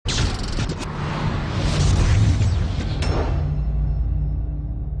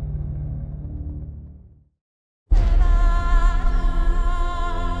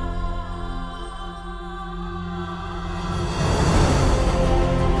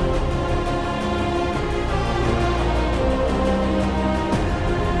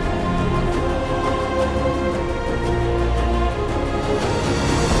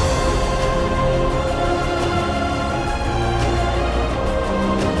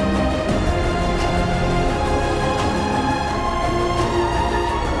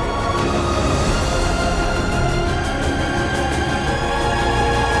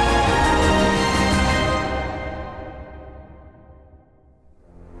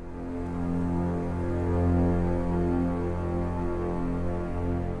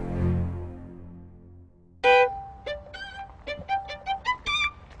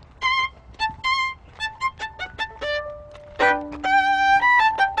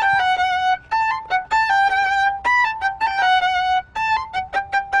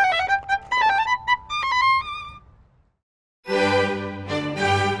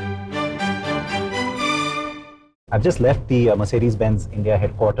I've just left the Mercedes-Benz India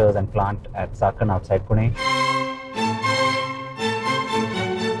headquarters and plant at Sarkan outside Pune.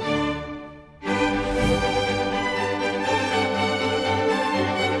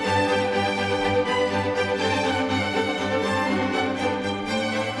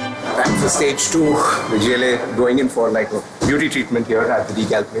 Time for stage 2. The GLA going in for like a beauty treatment here at the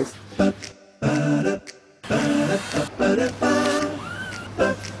decal place.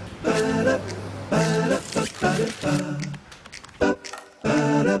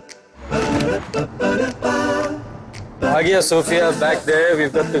 Hagia Sophia back there.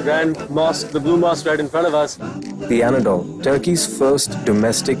 We've got the Grand Mosque, the Blue Mosque right in front of us. The Anadol, Turkey's first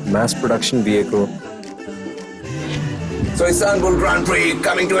domestic mass production vehicle. So Istanbul Grand Prix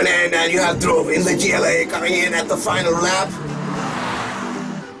coming to an end, and you have Dhruv in the GLA coming in at the final lap.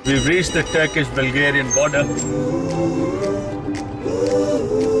 We've reached the Turkish-Bulgarian border.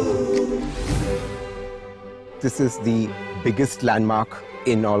 This is the biggest landmark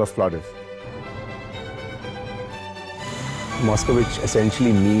in all of Plovdiv. Moscow, which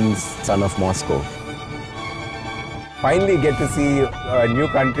essentially means son of Moscow. Finally get to see a new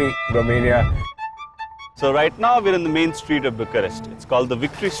country, Romania. So right now we're in the main street of Bucharest. It's called the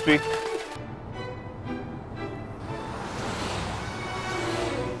Victory Street.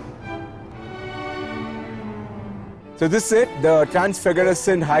 So this is it, the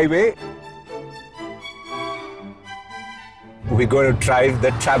Transfiguration Highway. We're going to drive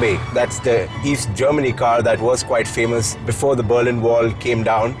the Trabe. That's the East Germany car that was quite famous before the Berlin Wall came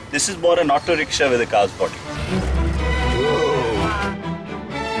down. This is more an auto rickshaw with a car's body.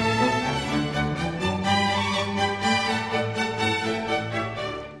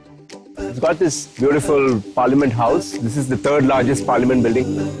 It's got this beautiful Parliament House. This is the third largest Parliament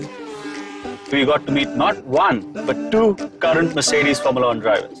building. We got to meet not one, but 2 current Mercedes Formula 1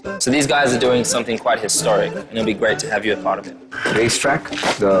 drivers. So these guys are doing something quite historic, and it'll be great to have you a part of it. Racetrack,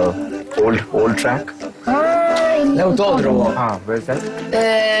 the old track. Where's that?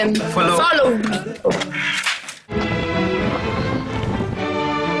 Follow me.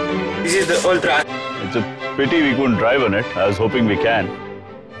 This is the old track. It's a pity we couldn't drive on it. I was hoping we can.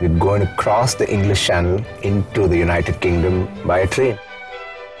 We're going to cross the English Channel into the United Kingdom by a train.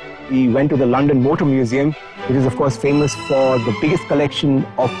 We went to the London Motor Museum, which is of course famous for the biggest collection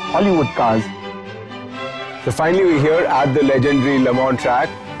of Hollywood cars. So finally we're here at the legendary Le Mans track.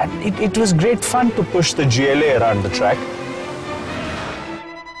 And it was great fun to push the GLA around the track.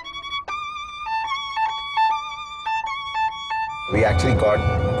 We actually got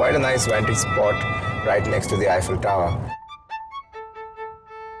quite a nice vantage spot right next to the Eiffel Tower.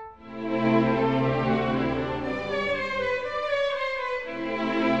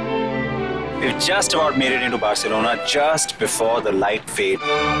 We've just about made it into Barcelona just before the light fade.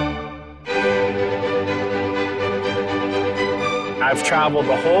 I've traveled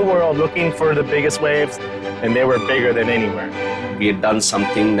the whole world looking for the biggest waves, and they were bigger than anywhere. We had done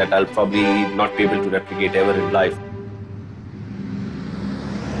something that I'll probably not be able to replicate ever in life.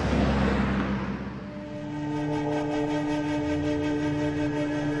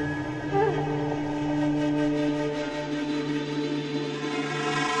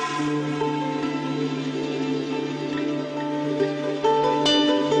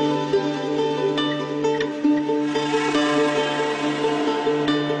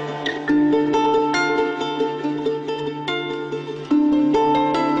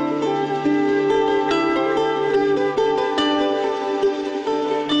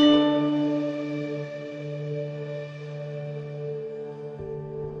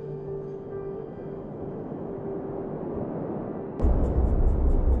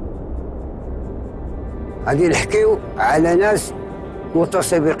 غادي نحكيو على ناس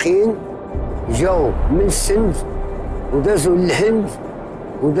متسابقين جاو من السند ودازوا للهند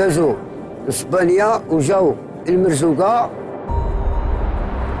ودازوا لإسبانيا وجاو المرزوقة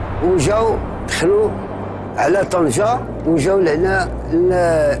وجاو دخلوا على طنجة وجاو لهنا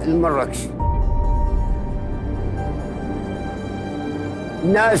لمراكش.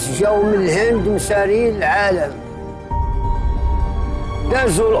 الناس جاو من الهند مسارين العالم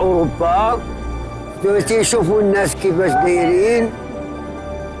دازوا لأوروبا تيشوفوا الناس كيفاش دايرين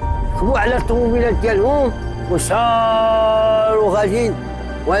ركبوا على الطوموبيلات ديالهم وصاروا غاديين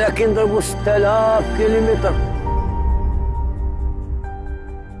ولكن ضربوا 6000 كيلومتر.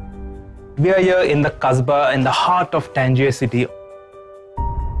 We are here in the Kasbah, in the heart of Tangier city.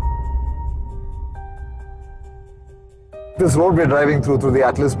 This road we're driving through the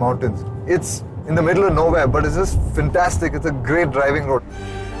Atlas Mountains, it's in the middle of nowhere, but it's just fantastic. It's a great driving road.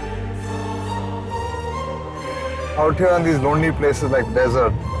 Out here in these lonely places like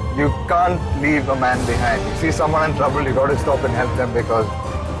desert, You can't leave a man behind. You see someone in trouble, you got to stop and help them because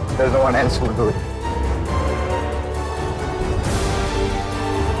there's no one else who will do it.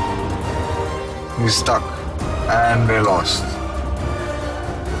 We're stuck and we're lost.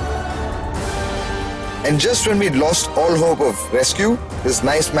 And just when we'd lost all hope of rescue, this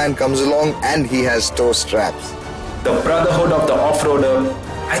nice man comes along and he has tow straps. The brotherhood of the off-roader,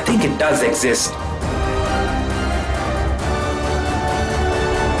 I think it does exist.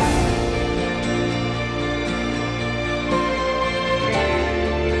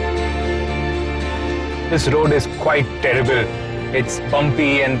 This road is quite terrible. It's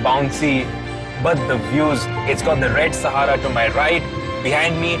bumpy and bouncy, but the views, it's got the red Sahara to my right,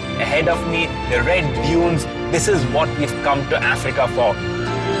 behind me, ahead of me, the red dunes. This is what we've come to Africa for.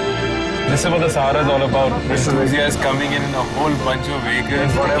 This is what the Sahara is all about. Enthusiasts coming in a whole bunch of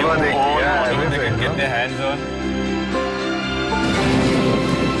vehicles. Whatever they can get their hands on.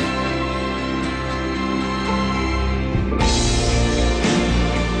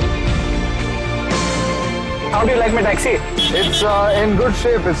 How do you like my taxi? It's in good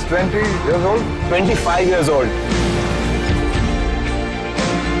shape. It's 20 years old. 25 years old.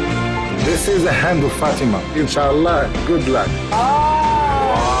 This is a hand of Fatima. Inshallah, good luck.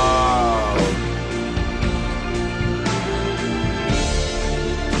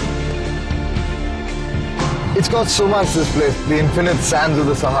 It's got so much, this place. The infinite sands of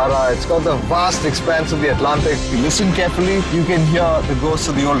the Sahara. It's got the vast expanse of the Atlantic. If you listen carefully, you can hear the ghosts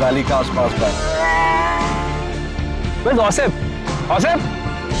of the old rally cars pass by. Where's Osip? Osip?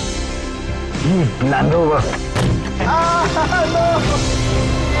 Land Rover.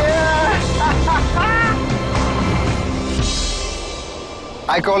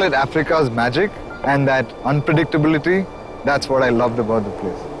 I call it Africa's magic, and that unpredictability, that's what I loved about the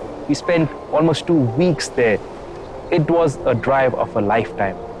place. We spent almost 2 weeks there. It was a drive of a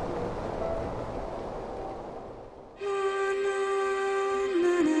lifetime.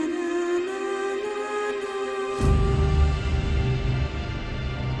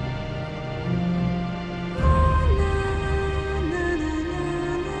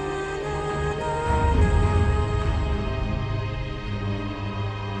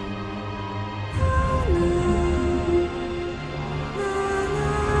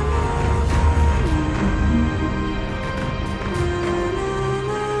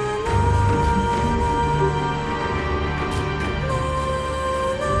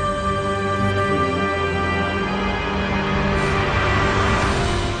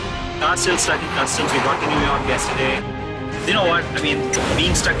 Still stuck in customs. We got to New York yesterday. You know what? I mean,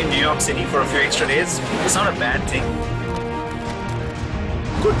 being stuck in New York City for a few extra days, it's not a bad thing.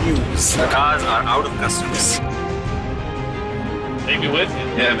 Good news. The cars are out of customs. Take me with you?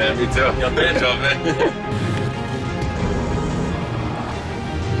 Yeah, man, me too. Good job, man.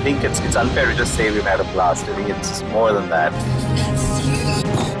 I think it's unfair to just say we've had a blast. I think it's more than that.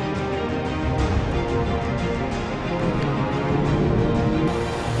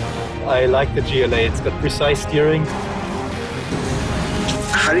 I like the GLA. It's got precise steering.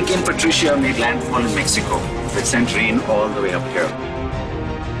 Hurricane Patricia made landfall in Mexico. It sent rain all the way up here.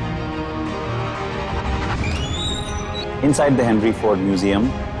 Inside the Henry Ford Museum.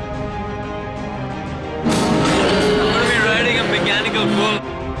 I'm going to be riding a mechanical bull.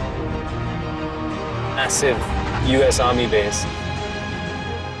 Massive US Army base.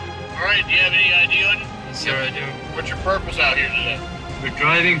 All right, do you have any idea on it? Yes, sir, I do. What's your purpose out here today? We're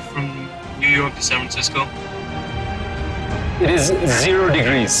driving from New York to San Francisco. It is 0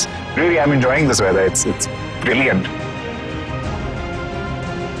 degrees. Really, I'm enjoying this weather. It's brilliant.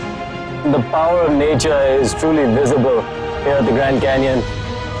 The power of nature is truly visible here at the Grand Canyon.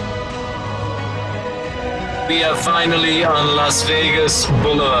 We are finally on Las Vegas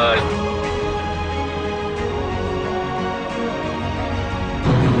Boulevard.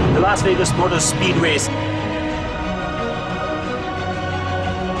 The Las Vegas Motor Speedways.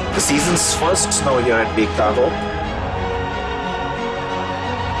 The season's first snow here at Lake Tahoe.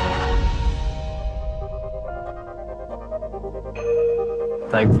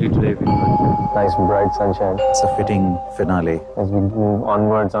 Thankfully today we've got nice bright sunshine. It's a fitting finale. As we move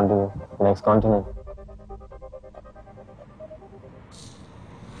onwards onto the next continent.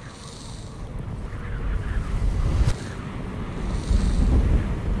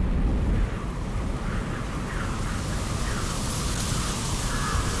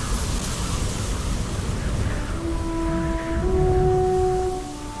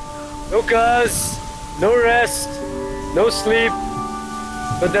 No cars, no rest, no sleep,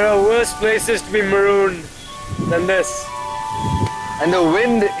 but there are worse places to be marooned than this. And the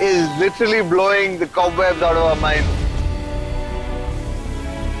wind is literally blowing the cobwebs out of our minds.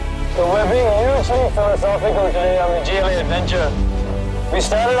 So we're being hugely philosophical today on the Great Overland Adventure. We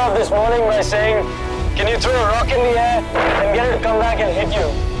started off this morning by saying, can you throw a rock in the air and get it to come back and hit you?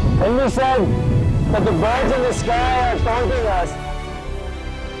 Then we said that the birds in the sky are taunting us.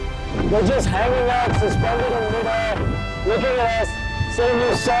 They're just hanging out, suspended in midair, looking at us, saying,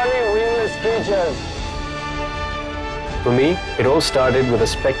 you sorry, wingless creatures. For me, it all started with a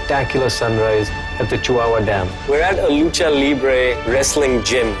spectacular sunrise at the Chihuahua Dam. We're at a lucha libre wrestling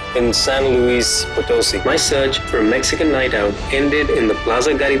gym in San Luis Potosi. My search for a Mexican night out ended in the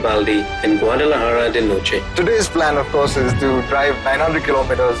Plaza Garibaldi in Guadalajara de Noche. Today's plan, of course, is to drive 900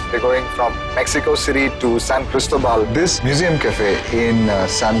 kilometers. We're going from Mexico City to San Cristobal. This museum cafe in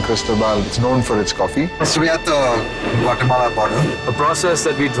San Cristobal is known for its coffee. So we're at the Guatemala border. A process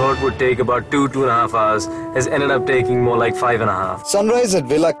that we thought would take about 2.5 hours has ended up taking more like 5.5. Sunrise at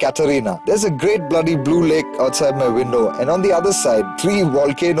Villa Catarina. There's a great bloody blue lake outside my window, and on the other side, 3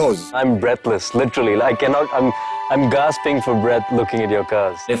 volcanoes. I'm breathless, literally. I cannot, I'm gasping for breath looking at your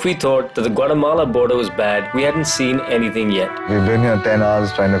cars. If we thought that the Guatemala border was bad, we hadn't seen anything yet. We've been here 10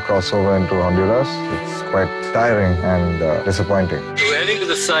 hours trying to cross over into Honduras. It's quite tiring and disappointing. We're heading to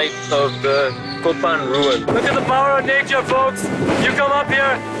the site of the Copan ruin. Look at the power of nature, folks. You come up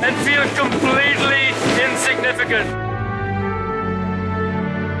here and feel completely insignificant.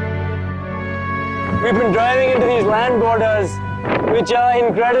 We've been driving into these land borders, which are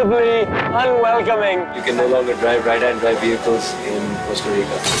incredibly unwelcoming. You can no longer drive right-hand drive vehicles in Costa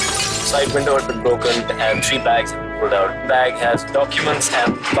Rica. Side window had been broken and 3 bags had been pulled out. Bag has documents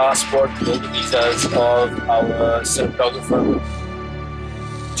and passport, all the visas of our cinematographer.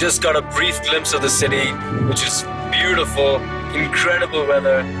 Just got a brief glimpse of the city, which is beautiful, incredible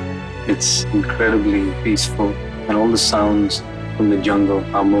weather. It's incredibly peaceful, and all the sounds from the jungle,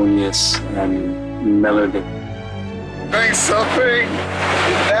 harmonious and melodic. Going surfing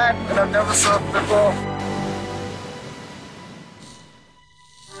with that, and I've never surfed before.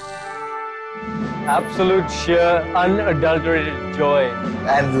 Absolute sheer, unadulterated joy.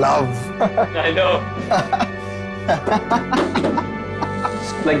 And love. I know.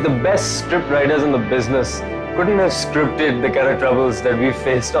 Like the best script writers in the business couldn't have scripted the kind of troubles that we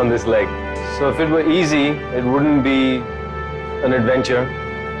faced on this leg. So if it were easy, it wouldn't be an adventure.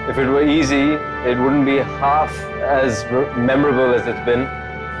 If it were easy, it wouldn't be half as memorable as it's been.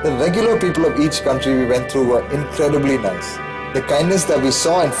 The regular people of each country we went through were incredibly nice. The kindness that we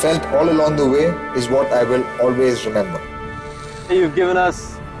saw and felt all along the way is what I will always remember. You've given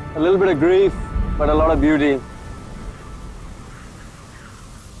us a little bit of grief, but a lot of beauty.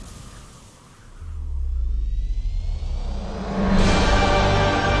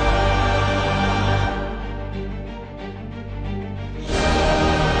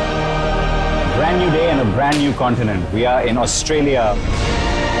 Brand new day and a brand new continent. We are in Australia.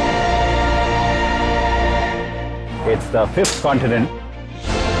 It's the 5th continent.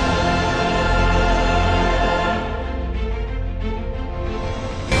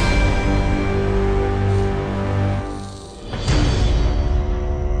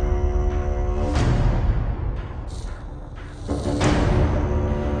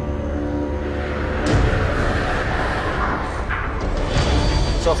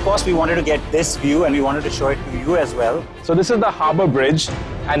 So of course we wanted to get this view and we wanted to show it to you as well. So this is the Harbour Bridge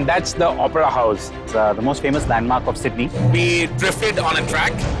and that's the Opera House. It's the most famous landmark of Sydney. We drifted on a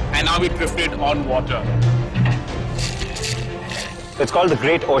track and now we drifted on water. It's called the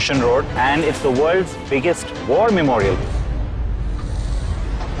Great Ocean Road and it's the world's biggest war memorial.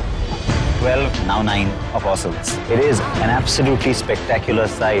 12, now 9 apostles. It is an absolutely spectacular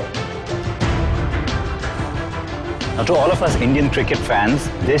sight. Now, to all of us Indian cricket fans,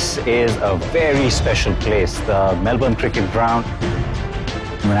 this is a very special place, the Melbourne Cricket Ground.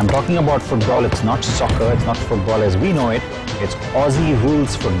 When I'm talking about football, it's not soccer, it's not football as we know it, it's Aussie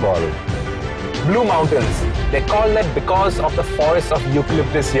rules football. Blue Mountains. They call that because of the forest of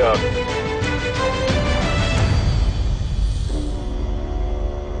eucalyptus here.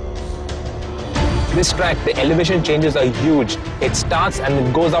 This track, the elevation changes are huge. It starts and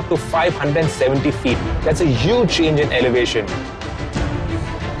it goes up to 570 feet. That's a huge change in elevation.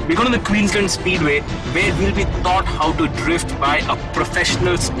 We're going to the Queensland Speedway, where we'll be taught how to drift by a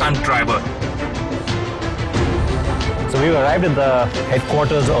professional stunt driver. So we've arrived at the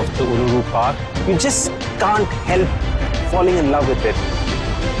headquarters of the Uluru Park. You just can't help falling in love with it.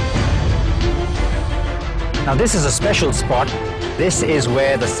 Now this is a special spot. This is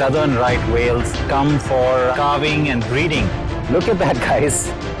where the southern right whales come for calving and breeding. Look at that, guys.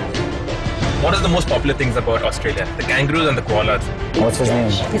 What are the most popular things about Australia? The kangaroos and the koalas. What's his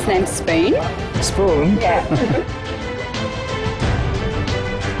name? His name's Spoon. Spoon? Yeah.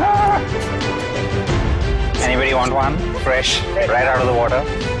 Anybody want one? Fresh, right out of the water.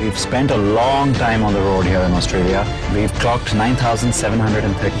 We've spent a long time on the road here in Australia. We've clocked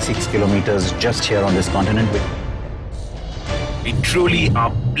 9,736 kilometers just here on this continent. We truly are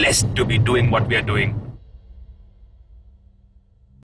blessed to be doing what we are doing.